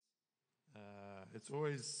It's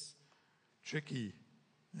always tricky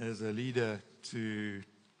as a leader to,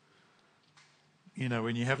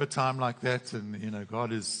 when you have a time like that and,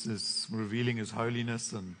 God is revealing His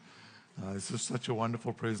holiness and it's just such a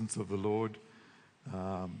wonderful presence of the Lord.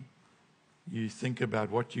 You think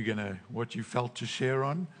about what you felt to share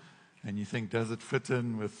on, and you think, does it fit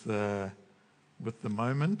in with the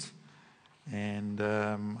moment? And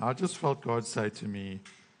I just felt God say to me,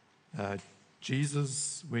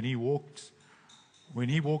 Jesus, when he walked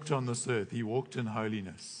on this earth, he walked in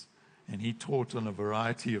holiness, and he taught on a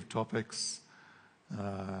variety of topics,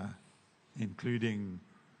 including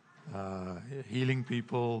healing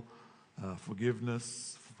people,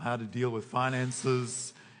 forgiveness, how to deal with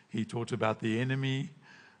finances. He taught about the enemy.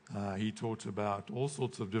 He taught about all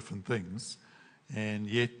sorts of different things, and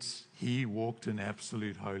yet he walked in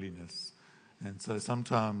absolute holiness. And so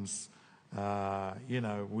sometimes,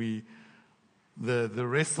 the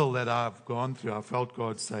wrestle that I've gone through, I felt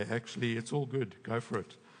God say, actually, it's all good. Go for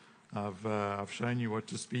it. I've shown you what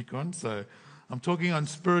to speak on. So I'm talking on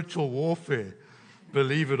spiritual warfare,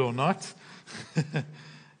 believe it or not.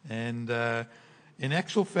 And in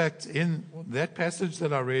actual fact, in that passage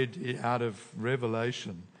that I read out of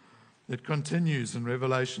Revelation, it continues in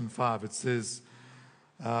Revelation 5. It says,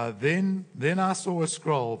 Then I saw a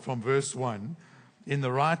scroll from verse 1. In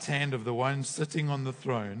the right hand of the one sitting on the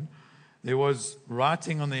throne, there was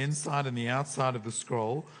writing on the inside and the outside of the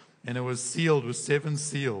scroll, and it was sealed with 7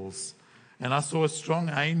 seals. And I saw a strong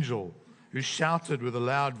angel who shouted with a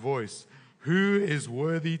loud voice, Who is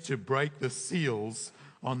worthy to break the seals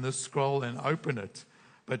on this scroll and open it?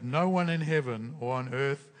 But no one in heaven or on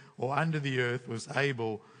earth or under the earth was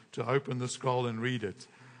able to open the scroll and read it.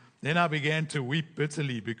 Then I began to weep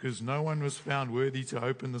bitterly because no one was found worthy to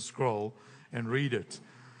open the scroll and read it.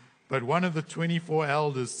 But one of the 24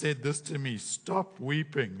 elders said this to me, Stop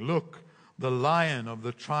weeping. Look, the Lion of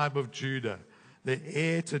the tribe of Judah, the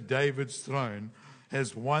heir to David's throne,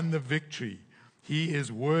 has won the victory. He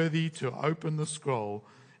is worthy to open the scroll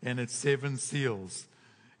and its 7 seals.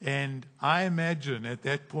 And I imagine at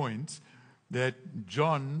that point that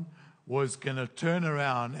John was going to turn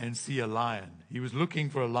around and see a lion. He was looking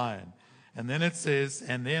for a lion. And then it says,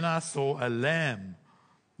 And then I saw a lamb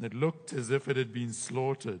that looked as if it had been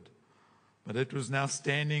slaughtered. But it was now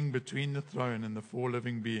standing between the throne and the 4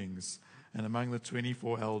 living beings and among the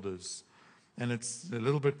 24 elders. And it's a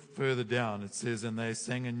little bit further down. It says, And they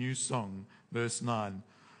sang a new song, verse 9,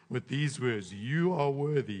 with these words, You are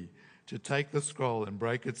worthy to take the scroll and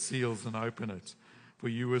break its seals and open it. For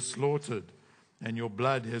you were slaughtered, and your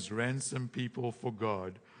blood has ransomed people for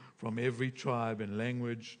God from every tribe and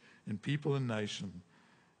language and people and nation.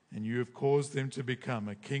 And you have caused them to become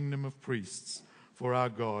a kingdom of priests for our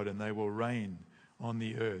God, and they will reign on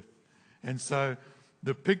the earth. And so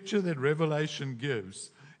the picture that Revelation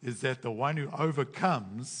gives is that the one who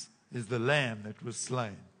overcomes is the Lamb that was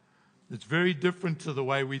slain. It's very different to the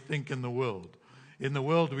way we think in the world. In the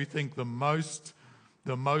world, we think the most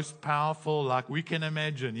powerful, like we can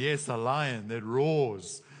imagine, yes, a lion that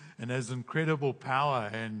roars and has incredible power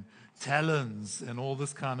and talons and all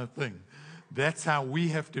this kind of thing. That's how we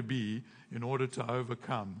have to be in order to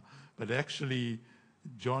overcome. But actually,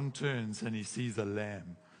 John turns and he sees a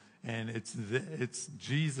lamb. And it's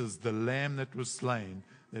Jesus, the lamb that was slain,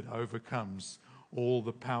 that overcomes all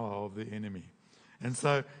the power of the enemy. And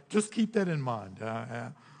so just keep that in mind.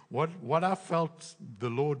 What I felt the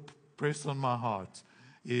Lord press on my heart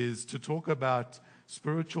is to talk about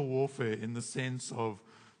spiritual warfare in the sense of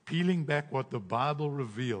peeling back what the Bible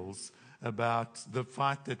reveals about the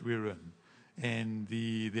fight that we're in and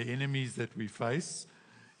the enemies that we face.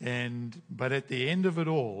 But at the end of it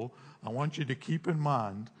all, I want you to keep in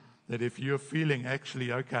mind that if you're feeling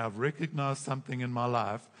actually, okay, I've recognized something in my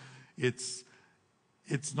life, it's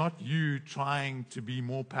not you trying to be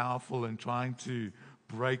more powerful and trying to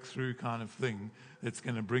break through kind of thing that's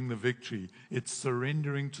going to bring the victory. It's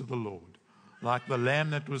surrendering to the Lord. Like the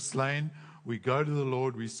lamb that was slain, we go to the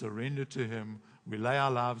Lord, we surrender to Him, we lay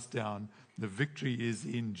our lives down. The victory is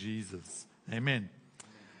in Jesus. Amen.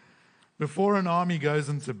 Before an army goes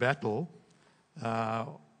into battle,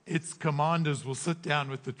 its commanders will sit down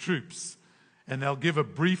with the troops and they'll give a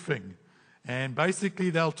briefing. And basically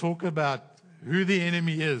they'll talk about who the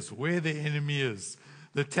enemy is, where the enemy is,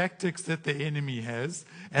 the tactics that the enemy has,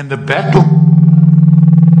 and the battle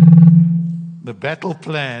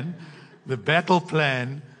plan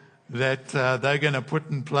that they're going to put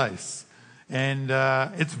in place. And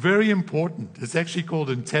it's very important. It's actually called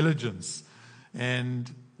intelligence.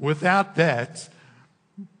 And without that,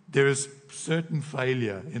 there is certain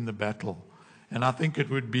failure in the battle. And I think it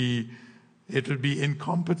would be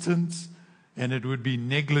incompetent And it would be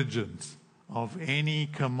negligent of any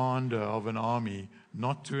commander of an army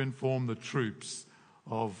not to inform the troops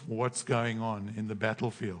of what's going on in the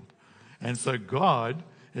battlefield. And so God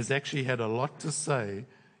has actually had a lot to say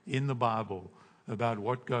in the Bible about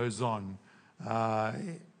what goes on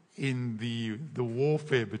in the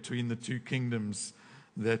warfare between the two kingdoms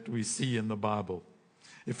that we see in the Bible.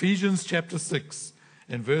 Ephesians chapter 6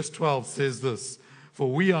 and verse 12 says this,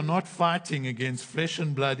 "For we are not fighting against flesh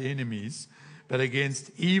and blood enemies, but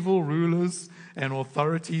against evil rulers and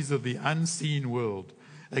authorities of the unseen world,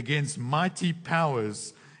 against mighty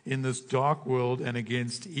powers in this dark world, and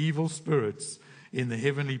against evil spirits in the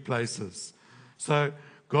heavenly places." So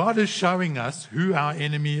God is showing us who our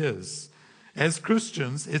enemy is. As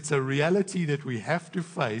Christians, it's a reality that we have to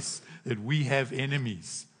face, that we have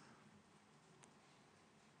enemies.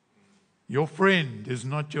 Your friend is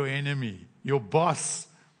not your enemy. Your boss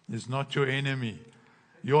is not your enemy.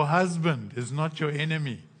 Your husband is not your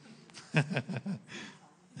enemy.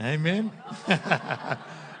 Amen?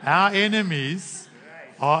 Our enemies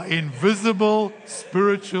are invisible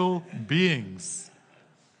spiritual beings.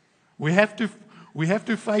 We have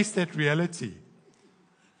to face that reality.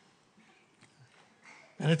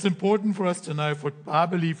 And it's important for us to know, I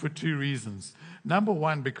believe, for two reasons. Number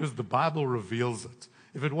one, because the Bible reveals it.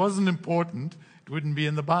 If it wasn't important, it wouldn't be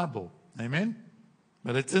in the Bible. Amen?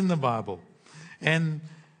 But it's in the Bible. And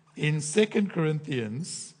in 2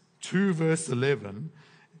 Corinthians 2 verse 11,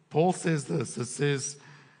 Paul says this. It says,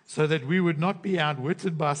 "So that we would not be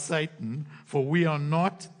outwitted by Satan, for we are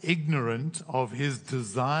not ignorant of his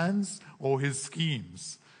designs or his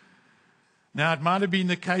schemes." Now, it might have been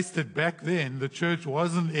the case that back then the church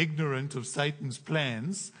wasn't ignorant of Satan's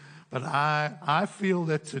plans, but I feel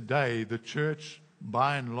that today the church,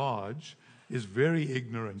 by and large, is very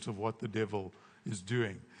ignorant of what the devil is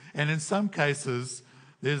doing. And in some cases,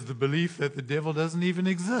 there's the belief that the devil doesn't even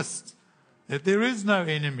exist, that there is no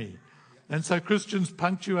enemy. And so Christians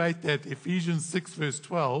punctuate that Ephesians 6 verse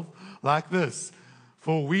 12 like this,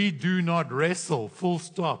 "For we do not wrestle," full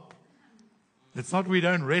stop. It's not we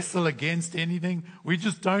don't wrestle against anything, we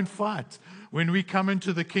just don't fight. When we come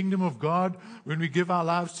into the kingdom of God, when we give our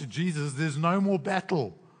lives to Jesus, there's no more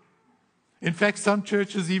battle. In fact, some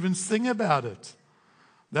churches even sing about it.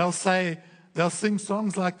 They'll sing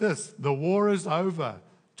songs like this, "The war is over,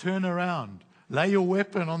 turn around, lay your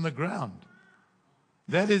weapon on the ground."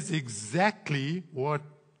 That is exactly what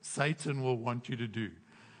Satan will want you to do.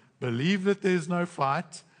 Believe that there's no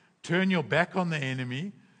fight, turn your back on the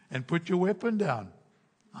enemy, and put your weapon down.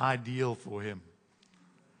 Ideal for him.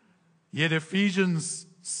 Yet Ephesians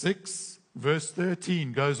 6 verse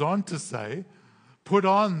 13 goes on to say, "Put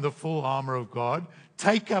on the full armor of God,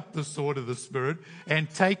 take up the sword of the Spirit, and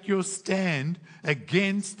take your stand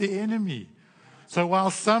against the enemy." So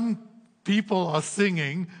while some people are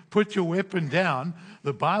singing, "Put your weapon down,"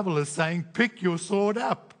 the Bible is saying, "Pick your sword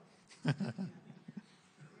up."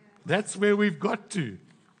 That's where we've got to.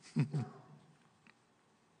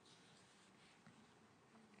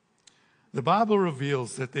 The Bible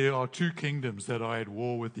reveals that there are two kingdoms that are at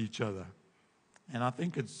war with each other. And I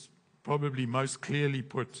think it's probably most clearly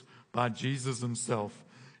put by Jesus himself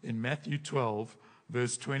in Matthew 12,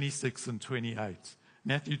 verse 26 and 28.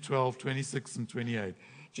 Matthew 12, 26 and 28.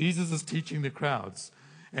 Jesus is teaching the crowds,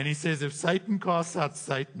 and he says, "If Satan casts out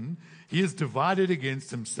Satan, he is divided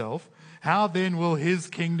against himself. How then will his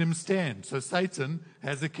kingdom stand?" So Satan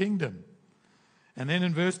has a kingdom. And then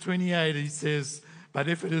in verse 28, he says, "But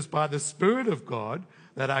if it is by the Spirit of God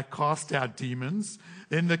that I cast out demons,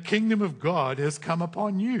 then the kingdom of God has come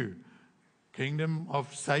upon you." Kingdom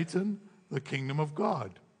of Satan, the kingdom of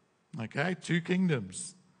God. Okay, two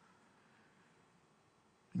kingdoms.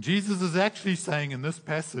 Jesus is actually saying in this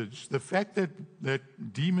passage, the fact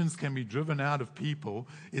that demons can be driven out of people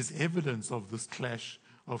is evidence of this clash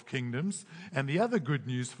of kingdoms. And the other good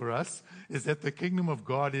news for us is that the kingdom of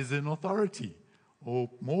God is in authority, or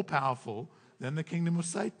more powerful than the kingdom of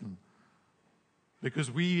Satan,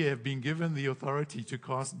 because we have been given the authority to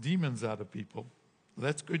cast demons out of people.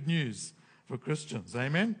 That's good news for Christians.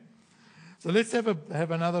 Amen? So let's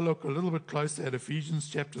have another look a little bit closer at Ephesians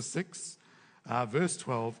chapter 6, verse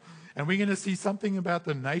 12. And we're going to see something about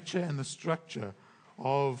the nature and the structure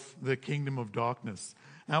of the kingdom of darkness.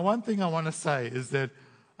 Now, one thing I want to say is that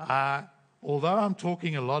although I'm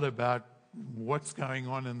talking a lot about what's going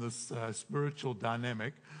on in this spiritual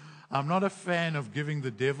dynamic, I'm not a fan of giving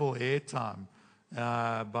the devil airtime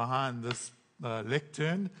behind this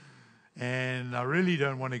lectern, and I really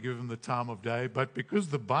don't want to give him the time of day. But because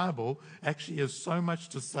the Bible actually has so much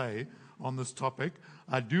to say on this topic.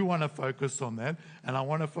 I do want to focus on that, and I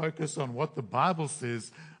want to focus on what the Bible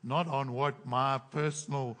says, not on what my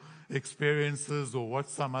personal experiences or what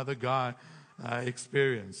some other guy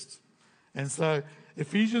experienced. And so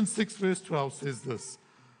Ephesians 6 verse 12 says this,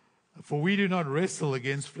 "For we do not wrestle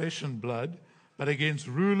against flesh and blood, but against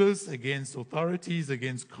rulers, against authorities,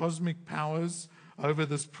 against cosmic powers over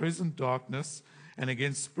this present darkness, and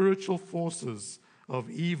against spiritual forces of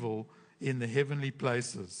evil in the heavenly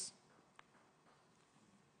places."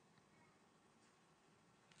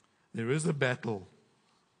 There is a battle,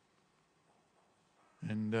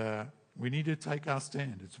 and we need to take our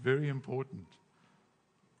stand. It's very important.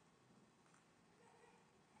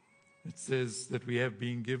 It says that we have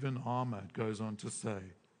been given armor, it goes on to say.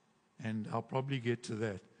 And I'll probably get to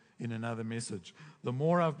that in another message. The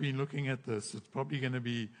more I've been looking at this, it's probably going to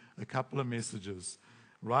be a couple of messages.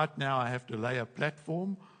 Right now, I have to lay a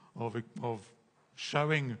platform of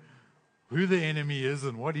showing who the enemy is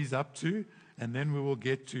and what he's up to, and then we will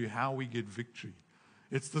get to how we get victory.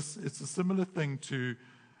 It's a similar thing to,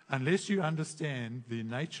 unless you understand the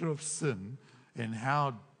nature of sin and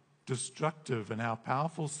how destructive and how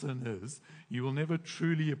powerful sin is, you will never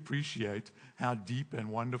truly appreciate how deep and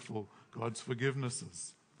wonderful God's forgiveness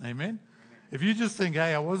is. Amen? If you just think,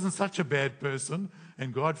 hey, I wasn't such a bad person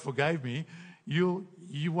and God forgave me, you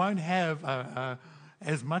won't have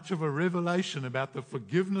as much of a revelation about the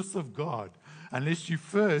forgiveness of God unless you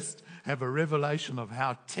first have a revelation of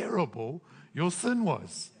how terrible your sin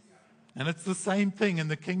was. And it's the same thing in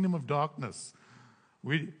the kingdom of darkness.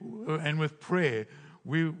 And with prayer,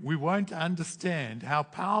 we won't understand how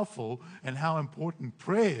powerful and how important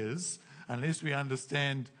prayer is unless we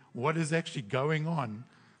understand what is actually going on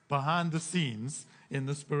behind the scenes in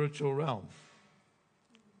the spiritual realm.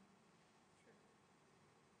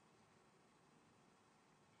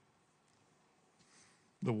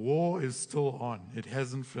 The war is still on. It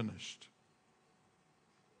hasn't finished.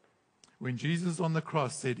 When Jesus on the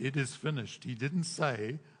cross said, "It is finished," he didn't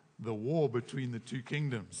say the war between the two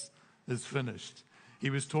kingdoms is finished. He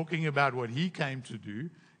was talking about what he came to do,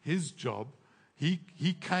 his job. He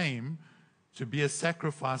came to be a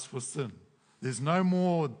sacrifice for sin. There's no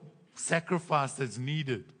more sacrifice that's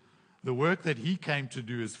needed. The work that he came to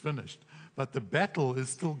do is finished, but the battle is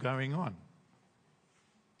still going on.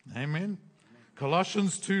 Amen?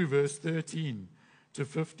 Colossians 2, verse 13 to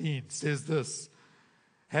 15 says this,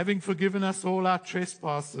 "Having forgiven us all our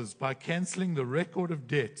trespasses by canceling the record of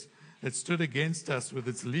debt that stood against us with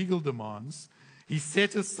its legal demands, he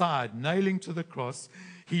set aside, nailing to the cross,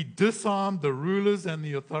 he disarmed the rulers and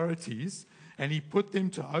the authorities, and he put them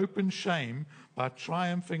to open shame by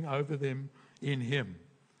triumphing over them in him."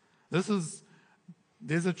 There's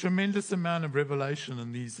a tremendous amount of revelation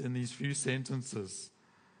in these few sentences.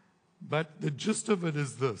 But the gist of it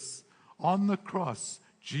is this. On the cross,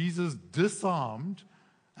 Jesus disarmed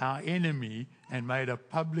our enemy and made a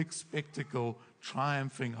public spectacle,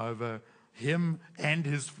 triumphing over him and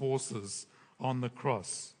his forces on the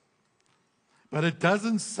cross. But it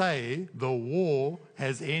doesn't say the war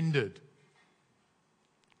has ended.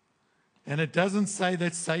 And it doesn't say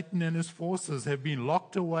that Satan and his forces have been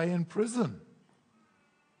locked away in prison.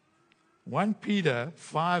 1 Peter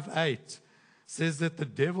 5:8 says that the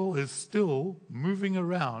devil is still moving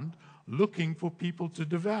around looking for people to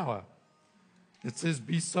devour. It says,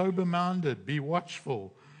 "Be sober-minded, be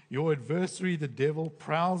watchful. Your adversary, the devil,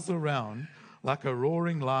 prowls around like a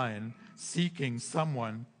roaring lion, seeking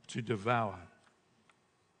someone to devour."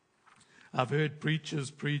 I've heard preachers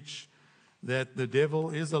preach that the devil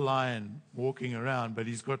is a lion walking around, but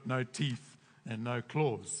he's got no teeth and no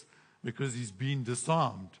claws because he's been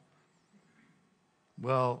disarmed.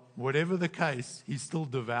 Well, whatever the case, he's still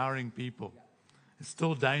devouring people. It's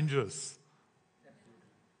still dangerous.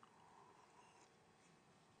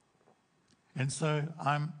 And so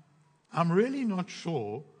I'm really not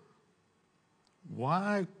sure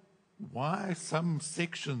why some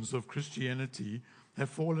sections of Christianity have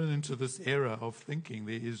fallen into this era of thinking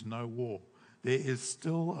there is no war. There is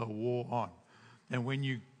still a war on. And when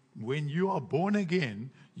you are born again,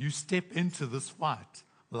 you step into this fight,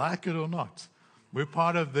 like it or not. We're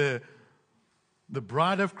part of the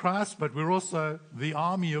bride of Christ, but we're also the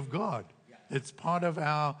army of God. It's part of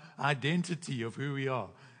our identity of who we are.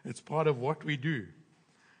 It's part of what we do.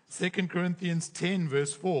 2 Corinthians 10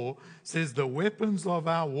 verse 4 says, "The weapons of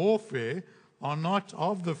our warfare are not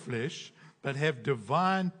of the flesh, but have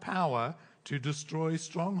divine power to destroy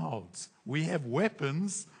strongholds." We have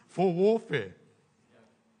weapons for warfare.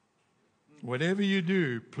 Whatever you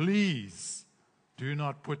do, please do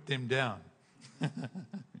not put them down.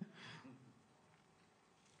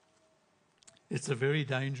 It's a very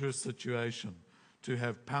dangerous situation to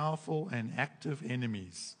have powerful and active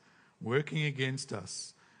enemies working against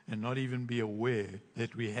us and not even be aware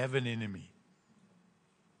that we have an enemy.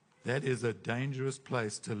 That is a dangerous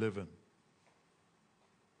place to live in.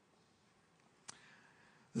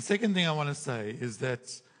 The second thing I want to say is that,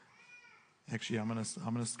 actually, I'm going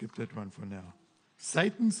to skip that one for now.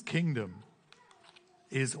 Satan's kingdom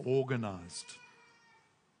is organized.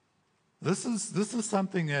 This is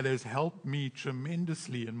something that has helped me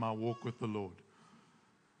tremendously in my walk with the Lord.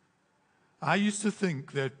 I used to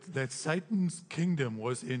think that Satan's kingdom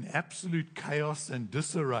was in absolute chaos and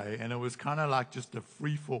disarray, and it was kind of like just a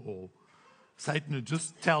free-for-all. Satan would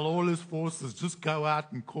just tell all his forces, just go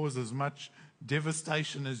out and cause as much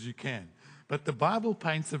devastation as you can. But the Bible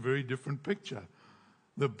paints a very different picture.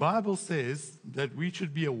 The Bible says that we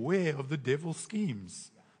should be aware of the devil's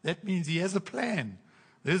schemes. That means he has a plan.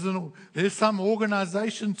 There's some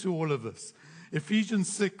organization to all of this. Ephesians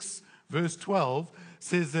 6, verse 12,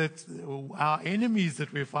 says that our enemies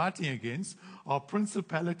that we're fighting against are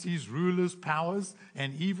principalities, rulers, powers,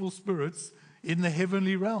 and evil spirits in the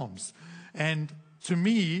heavenly realms. And to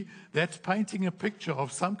me, that's painting a picture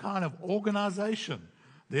of some kind of organization.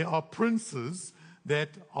 There are princes that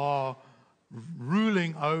are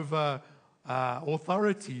ruling over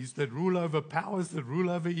authorities, that rule over powers, that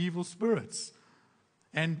rule over evil spirits.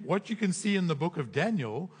 And what you can see in the book of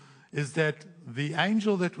Daniel is that the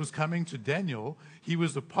angel that was coming to Daniel, he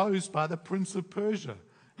was opposed by the prince of Persia.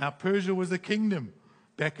 Now, Persia was a kingdom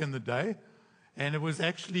back in the day, and it was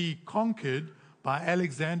actually conquered by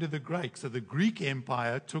Alexander the Great. So the Greek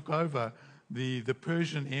Empire took over the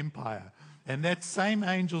Persian Empire. And that same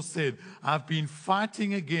angel said, I've been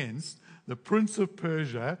fighting against the prince of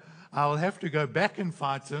Persia. I'll have to go back and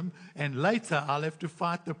fight him, and later I'll have to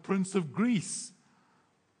fight the prince of Greece.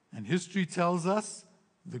 And history tells us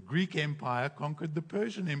the Greek Empire conquered the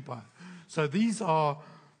Persian Empire. So these are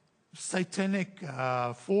satanic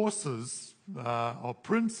forces or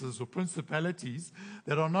princes or principalities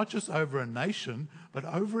that are not just over a nation, but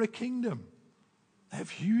over a kingdom. They have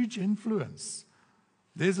huge influence.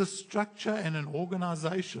 There's a structure and an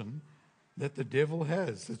organization that the devil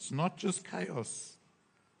has. It's not just chaos.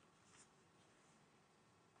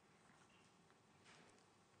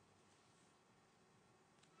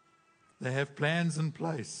 They have plans in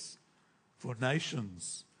place for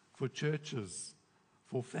nations, for churches,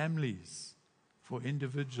 for families, for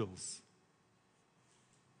individuals.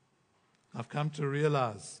 I've come to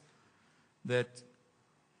realize that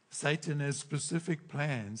Satan has specific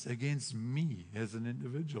plans against me as an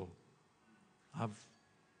individual. I've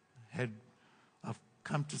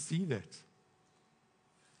come to see that.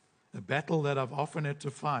 A battle that I've often had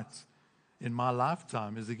to fight in my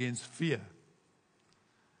lifetime is against fear.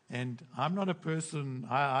 And I'm not a person,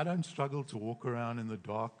 I don't struggle to walk around in the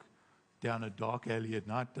dark, down a dark alley at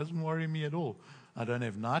night. It doesn't worry me at all. I don't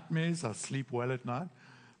have nightmares. I sleep well at night.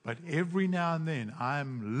 But every now and then,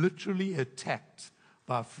 I'm literally attacked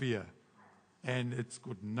by fear. And it's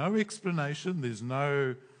got no explanation. There's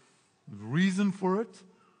no reason for it.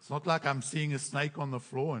 It's not like I'm seeing a snake on the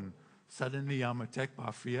floor and suddenly I'm attacked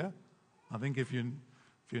by fear. I think if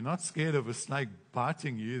you're not scared of a snake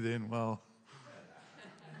biting you, then, well,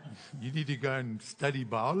 you need to go and study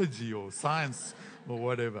biology or science or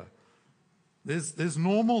whatever. There's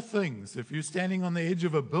normal things. If you're standing on the edge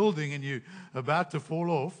of a building and you're about to fall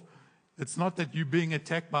off, it's not that you're being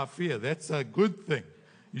attacked by fear. That's a good thing.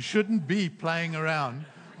 You shouldn't be playing around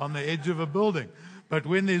on the edge of a building. But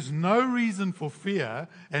when there's no reason for fear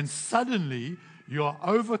and suddenly you're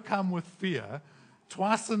overcome with fear,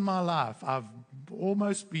 twice in my life I've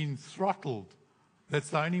almost been throttled. That's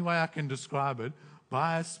the only way I can describe it,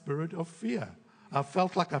 by a spirit of fear. I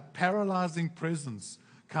felt like a paralyzing presence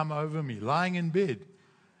come over me, lying in bed.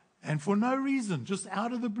 And for no reason, just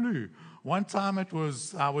out of the blue. One time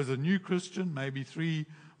I was a new Christian, maybe 3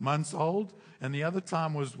 months old, and the other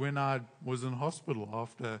time was when I was in hospital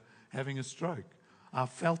after having a stroke. I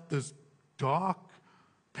felt this dark,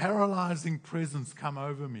 paralyzing presence come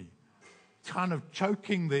over me, kind of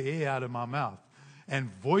choking the air out of my mouth, and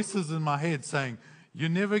voices in my head saying, you're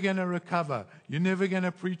never going to recover. You're never going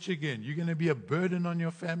to preach again. You're going to be a burden on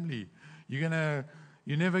your family. You're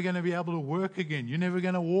never going to be able to work again. You're never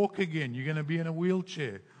going to walk again. You're going to be in a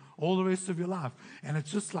wheelchair all the rest of your life. And it's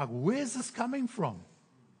just like, where's this coming from?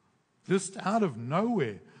 Just out of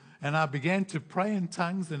nowhere. And I began to pray in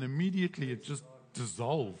tongues, and immediately it just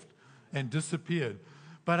dissolved and disappeared.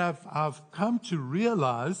 But I've come to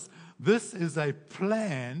realize this is a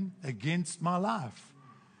plan against my life.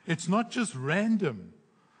 It's not just random.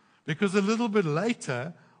 Because a little bit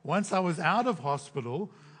later, once I was out of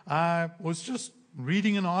hospital, I was just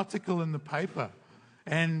reading an article in the paper,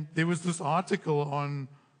 and there was this article on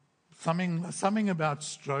something about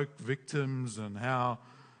stroke victims and how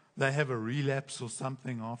they have a relapse or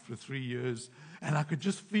something after 3 years. And I could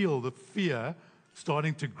just feel the fear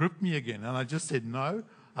starting to grip me again. And I just said, no,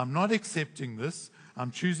 I'm not accepting this.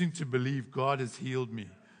 I'm choosing to believe God has healed me.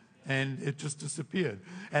 And it just disappeared.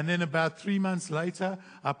 And then about 3 months later,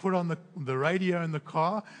 I put on the radio in the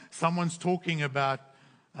car. Someone's talking about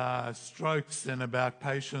strokes and about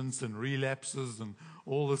patients and relapses and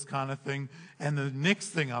all this kind of thing. And the next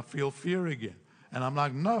thing, I feel fear again. And I'm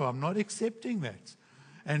like, no, I'm not accepting that.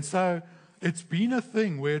 And so it's been a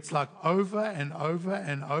thing where it's like over and over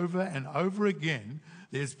and over and over again,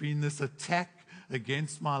 there's been this attack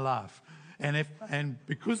against my life. And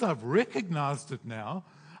because I've recognized it now,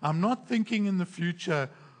 I'm not thinking in the future,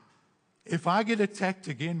 if I get attacked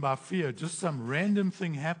again by fear, just some random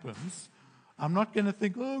thing happens, I'm not going to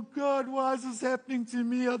think, oh God, why is this happening to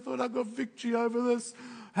me? I thought I got victory over this.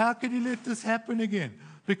 How could He let this happen again?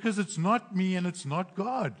 Because it's not me and it's not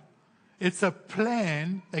God. It's a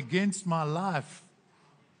plan against my life.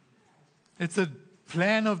 It's a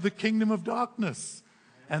plan of the kingdom of darkness.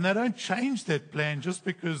 And they don't change that plan just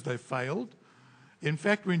because they failed. In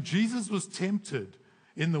fact, when Jesus was tempted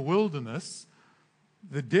in the wilderness,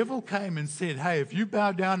 the devil came and said, hey, if you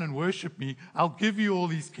bow down and worship me, I'll give you all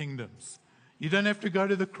these kingdoms. You don't have to go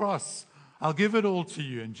to the cross. I'll give it all to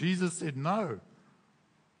you. And Jesus said, no.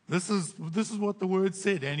 This is what the word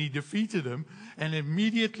said. And He defeated him. And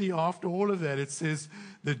immediately after all of that, it says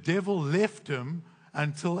the devil left him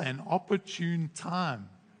until an opportune time.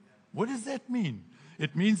 What does that mean?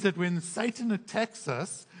 It means that when Satan attacks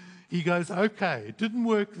us, he goes, okay, it didn't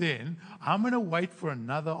work then. I'm going to wait for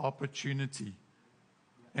another opportunity.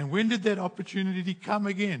 And when did that opportunity come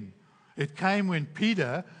again? It came when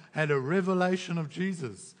Peter had a revelation of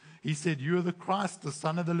Jesus. He said, you are the Christ, the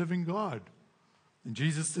Son of the living God. And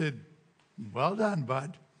Jesus said, well done,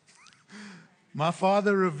 bud. My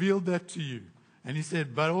Father revealed that to you. And He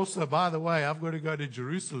said, but also, by the way, I've got to go to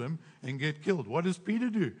Jerusalem and get killed. What does Peter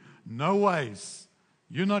do? No ways.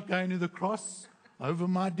 You're not going to the cross. Over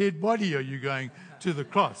my dead body are you going to the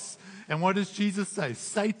cross? And what does Jesus say?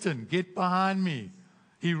 Satan, get behind me.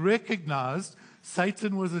 He recognized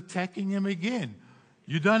Satan was attacking him again.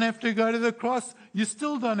 You don't have to go to the cross. You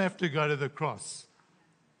still don't have to go to the cross.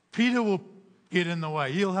 Peter will get in the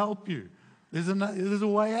way. He'll help you. There's a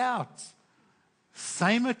way out.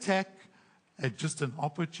 Same attack at just an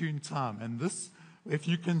opportune time. And this, if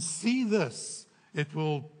you can see this, it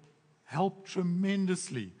will help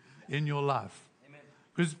tremendously in your life.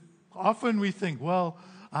 Because often we think, well,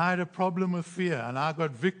 I had a problem with fear and I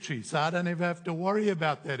got victory, so I don't ever have to worry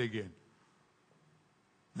about that again.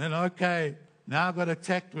 Then, okay, now I got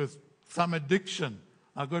attacked with some addiction.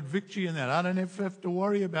 I got victory in that. I don't ever have to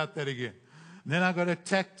worry about that again. Then I got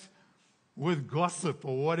attacked with gossip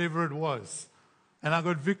or whatever it was, and I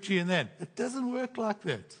got victory in that. It doesn't work like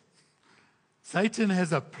that. Satan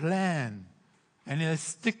has a plan, and he'll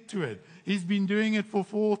stick to it. He's been doing it for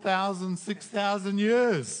 4,000, 6,000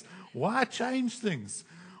 years. Why change things?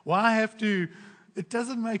 Why have to? It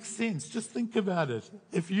doesn't make sense. Just think about it.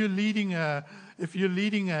 If you're leading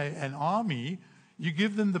an army, you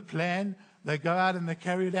give them the plan. They go out and they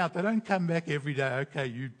carry it out. They don't come back every day.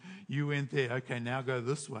 Okay, you went there. Okay, now go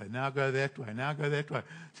this way. Now go that way. Now go that way.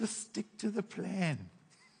 Just stick to the plan.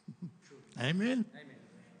 Amen? Amen.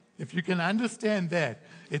 If you can understand that,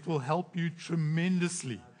 it will help you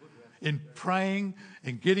tremendously in praying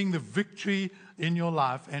and getting the victory in your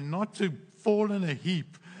life, and not to fall in a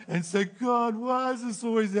heap and say, God, why has this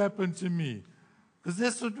always happened to me? Because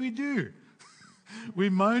that's what we do. We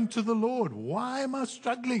moan to the Lord. Why am I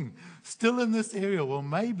struggling still in this area? Well,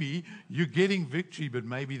 maybe you're getting victory, but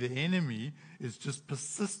maybe the enemy is just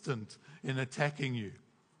persistent in attacking you.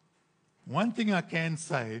 One thing I can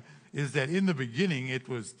say is that in the beginning, it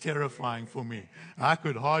was terrifying for me. I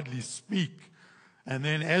could hardly speak. And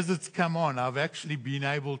then as it's come on, I've actually been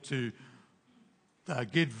able to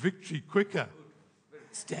get victory quicker.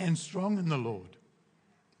 Stand strong in the Lord.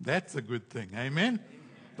 That's a good thing. Amen?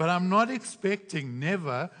 But I'm not expecting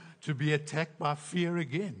never to be attacked by fear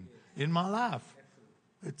again in my life.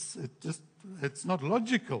 It's not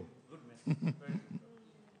logical.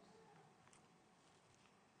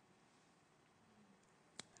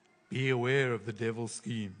 Be aware of the devil's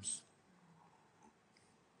schemes.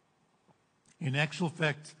 In actual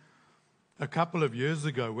fact, a couple of years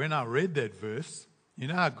ago, when I read that verse, you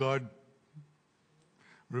know how God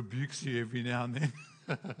rebukes you every now and then?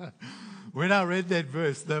 When I read that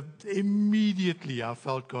verse, immediately I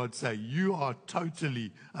felt God say, you are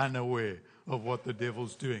totally unaware of what the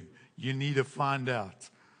devil's doing. You need to find out.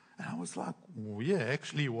 And I was like, well, yeah,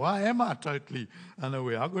 actually, why am I totally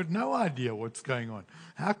unaware? I've got no idea what's going on.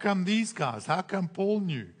 How come these guys? How come Paul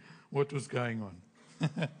knew what was going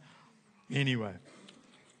on? Anyway.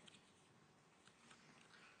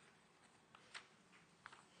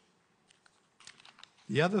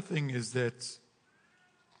 The other thing is that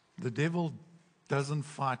the devil doesn't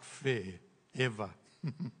fight fair, ever.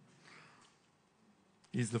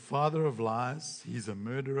 He's the father of lies. He's a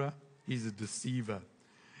murderer. He's a deceiver.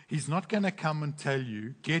 He's not going to come and tell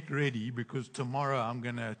you, get ready because tomorrow I'm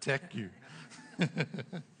going to attack you.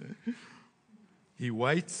 He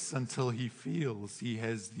waits until he feels he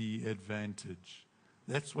has the advantage.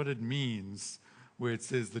 That's what it means where it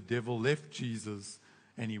says the devil left Jesus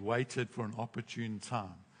and he waited for an opportune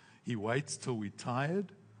time. He waits till we're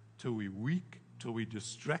tired, till we're weak, till we're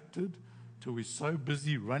distracted, till we're so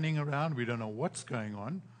busy running around we don't know what's going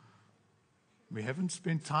on. We haven't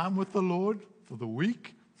spent time with the Lord for the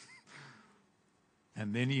week.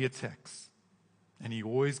 And then he attacks. And he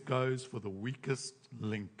always goes for the weakest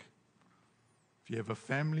link. If you have a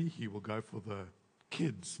family, he will go for the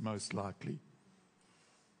kids, most likely.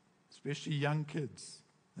 Especially young kids.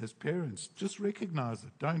 As parents, just recognize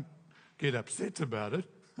it. Don't get upset about it.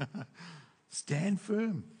 Stand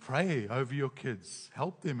firm. Pray over your kids.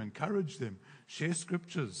 Help them. Encourage them. Share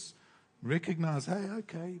scriptures. Recognize, hey,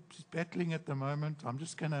 okay, she's battling at the moment. I'm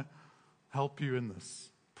just going to help you in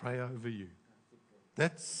this. Pray over you.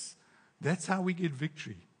 That's how we get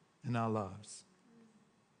victory in our lives.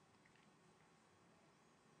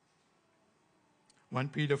 1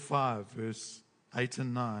 Peter 5, verse 8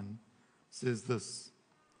 and 9 says this.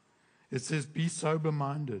 It says, be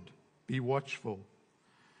sober-minded, be watchful.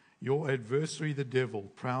 Your adversary, the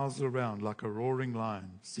devil, prowls around like a roaring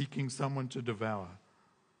lion, seeking someone to devour.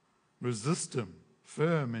 Resist him,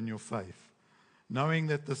 firm in your faith, knowing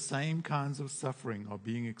that the same kinds of suffering are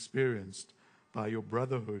being experienced by your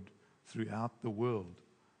brotherhood throughout the world.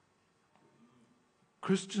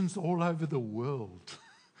 Christians all over the world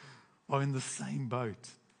are in the same boat.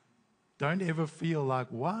 Don't ever feel like,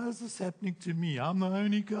 why is this happening to me? I'm the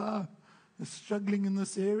only guy that's struggling in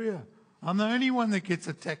this area. I'm the only one that gets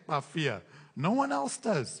attacked by fear. No one else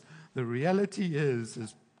does. The reality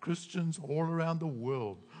is Christians all around the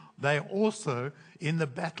world, they're also in the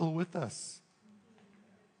battle with us.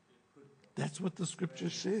 That's what the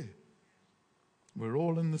scriptures share. We're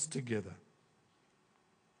all in this together.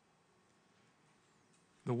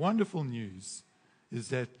 The wonderful news is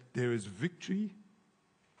that there is victory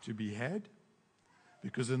to be had,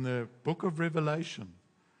 because in the book of Revelation,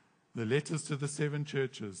 the letters to the 7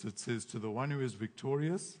 churches, it says, to the one who is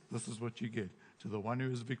victorious, this is what you get. To the one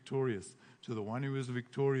who is victorious, to the one who is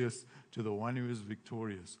victorious, to the one who is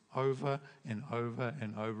victorious, over and over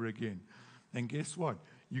and over again. And guess what?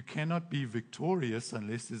 You cannot be victorious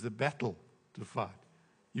unless there's a battle to fight.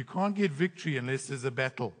 You can't get victory unless there's a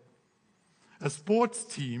battle. A sports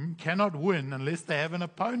team cannot win unless they have an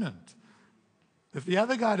opponent. If the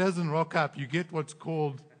other guy doesn't rock up, you get what's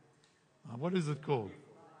called, what is it called?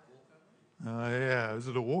 Yeah, is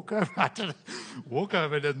it a walkover? I don't know.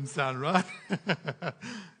 Walkover doesn't sound right.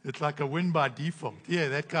 It's like a win by default. Yeah,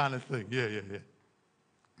 that kind of thing. Yeah.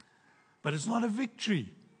 But it's not a victory.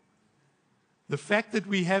 The fact that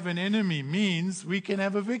we have an enemy means we can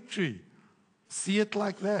have a victory. See it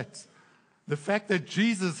like that. The fact that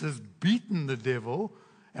Jesus has beaten the devil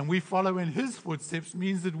and we follow in his footsteps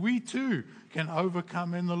means that we too can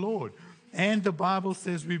overcome in the Lord. And the Bible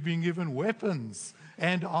says we've been given weapons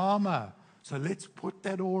and armor. So let's put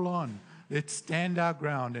that all on. Let's stand our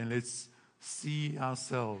ground and let's see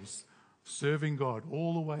ourselves serving God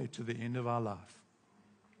all the way to the end of our life.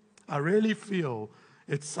 I really feel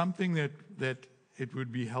it's something that it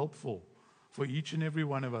would be helpful for each and every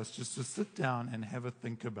one of us just to sit down and have a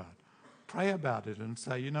think about. Pray about it and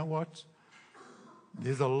say, you know what?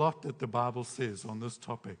 There's a lot that the Bible says on this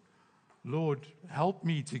topic. Lord, help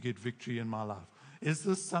me to get victory in my life. Is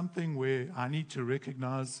this something where I need to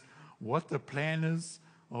recognize what the plan is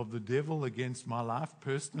of the devil against my life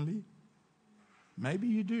personally? Maybe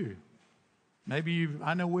you do. Maybe you're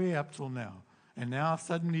unaware up till now. And now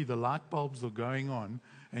suddenly the light bulbs are going on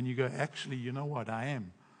and you go, actually, you know what? I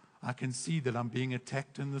am. I can see that I'm being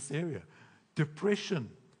attacked in this area.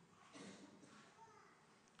 Depression,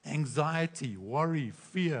 anxiety, worry,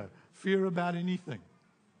 fear about anything.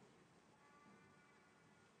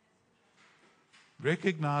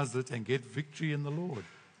 Recognize it and get victory in the Lord.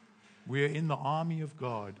 We are in the army of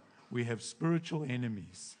God. We have spiritual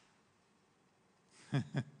enemies.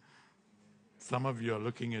 Some of you are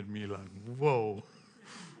looking at me like, whoa,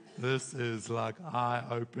 this is like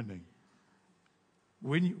eye-opening.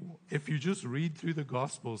 if you just read through the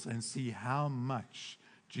Gospels and see how much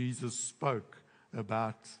Jesus spoke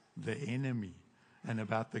about the enemy and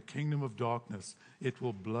about the kingdom of darkness, it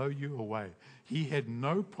will blow you away. He had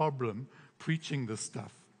no problem preaching this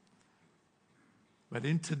stuff. But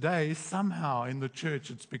in today, somehow in the church,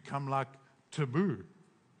 it's become like taboo.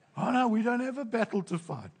 Oh no, we don't have a battle to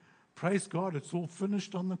fight. Praise God, it's all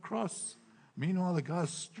finished on the cross. Meanwhile, the guy's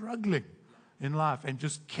struggling in life and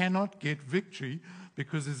just cannot get victory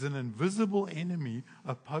because there's an invisible enemy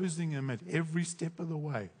opposing him at every step of the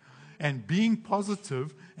way. And being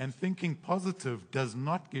positive and thinking positive does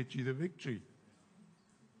not get you the victory.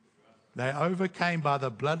 They overcame by the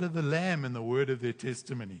blood of the Lamb and the word of their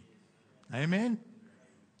testimony. Amen?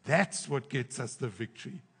 That's what gets us the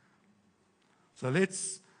victory. So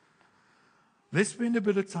let's spend a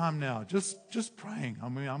bit of time now just praying.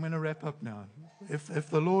 I'm going to wrap up now. If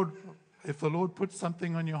the Lord puts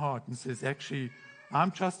something on your heart and says, actually, I'm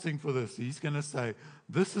trusting for this, He's going to say,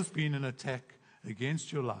 this has been an attack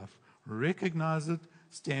against your life. Recognize it,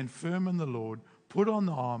 stand firm in the Lord, put on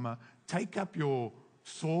the armor, take up your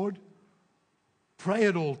sword, pray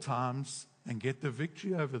at all times, and get the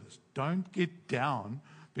victory over this. Don't get down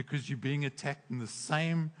because you're being attacked in the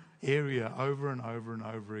same area over and over and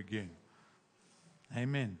over again.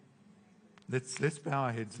 Amen. Let's bow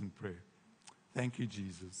our heads in prayer. Thank you,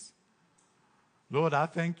 Jesus. Lord, I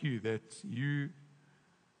thank you that you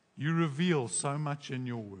reveal so much in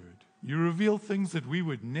your word. You reveal things that we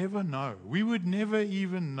would never know. We would never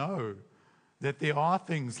even know that there are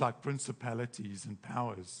things like principalities and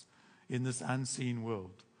powers in this unseen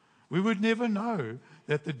world. We would never know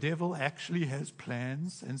that the devil actually has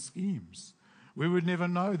plans and schemes. We would never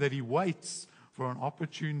know that he waits for an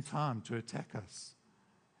opportune time to attack us.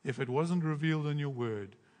 If it wasn't revealed in your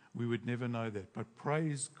word, we would never know that. But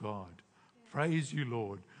praise God. Praise you,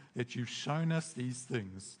 Lord, that you've shown us these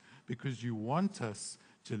things because you want us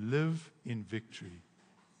to live in victory.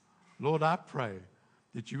 Lord, I pray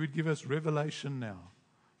that you would give us revelation now.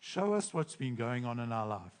 Show us what's been going on in our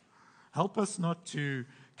life. Help us not to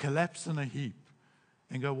collapse in a heap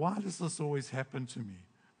and go, why does this always happen to me?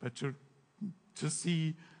 But to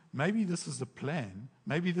see maybe this is a plan,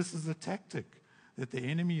 maybe this is a tactic that the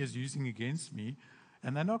enemy is using against me,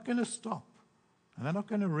 and they're not going to stop. And they're not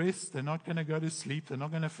going to rest. They're not going to go to sleep. They're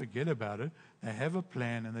not going to forget about it. They have a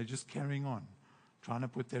plan, and they're just carrying on, trying to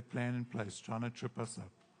put that plan in place, trying to trip us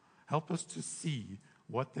up. Help us to see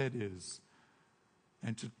what that is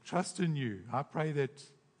and to trust in you. I pray that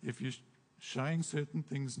if you're showing certain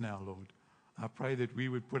things now, Lord, I pray that we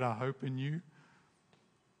would put our hope in you.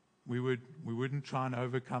 We wouldn't try and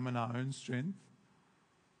overcome in our own strength,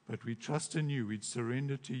 but we trust in you. We'd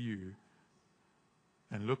surrender to you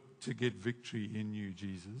and look to get victory in you,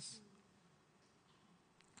 Jesus.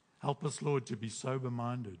 Help us, Lord, to be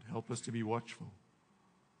sober-minded. Help us to be watchful.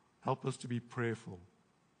 Help us to be prayerful.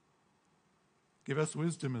 Give us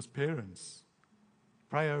wisdom as parents.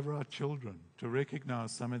 Pray over our children to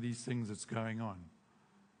recognize some of these things that's going on.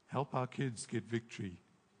 Help our kids get victory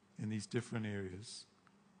in these different areas.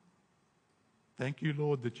 Thank you,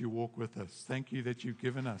 Lord, that you walk with us. Thank you that you've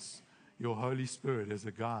given us your Holy Spirit as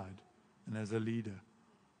a guide and as a leader.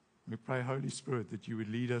 We pray, Holy Spirit, that you would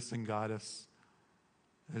lead us and guide us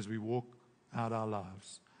as we walk out our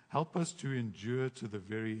lives. Help us to endure to the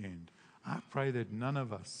very end. I pray that none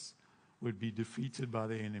of us would be defeated by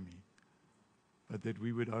the enemy, but that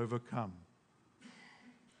we would overcome,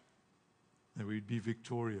 that we'd be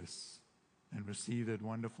victorious and receive that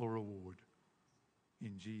wonderful reward.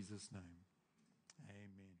 In Jesus' name.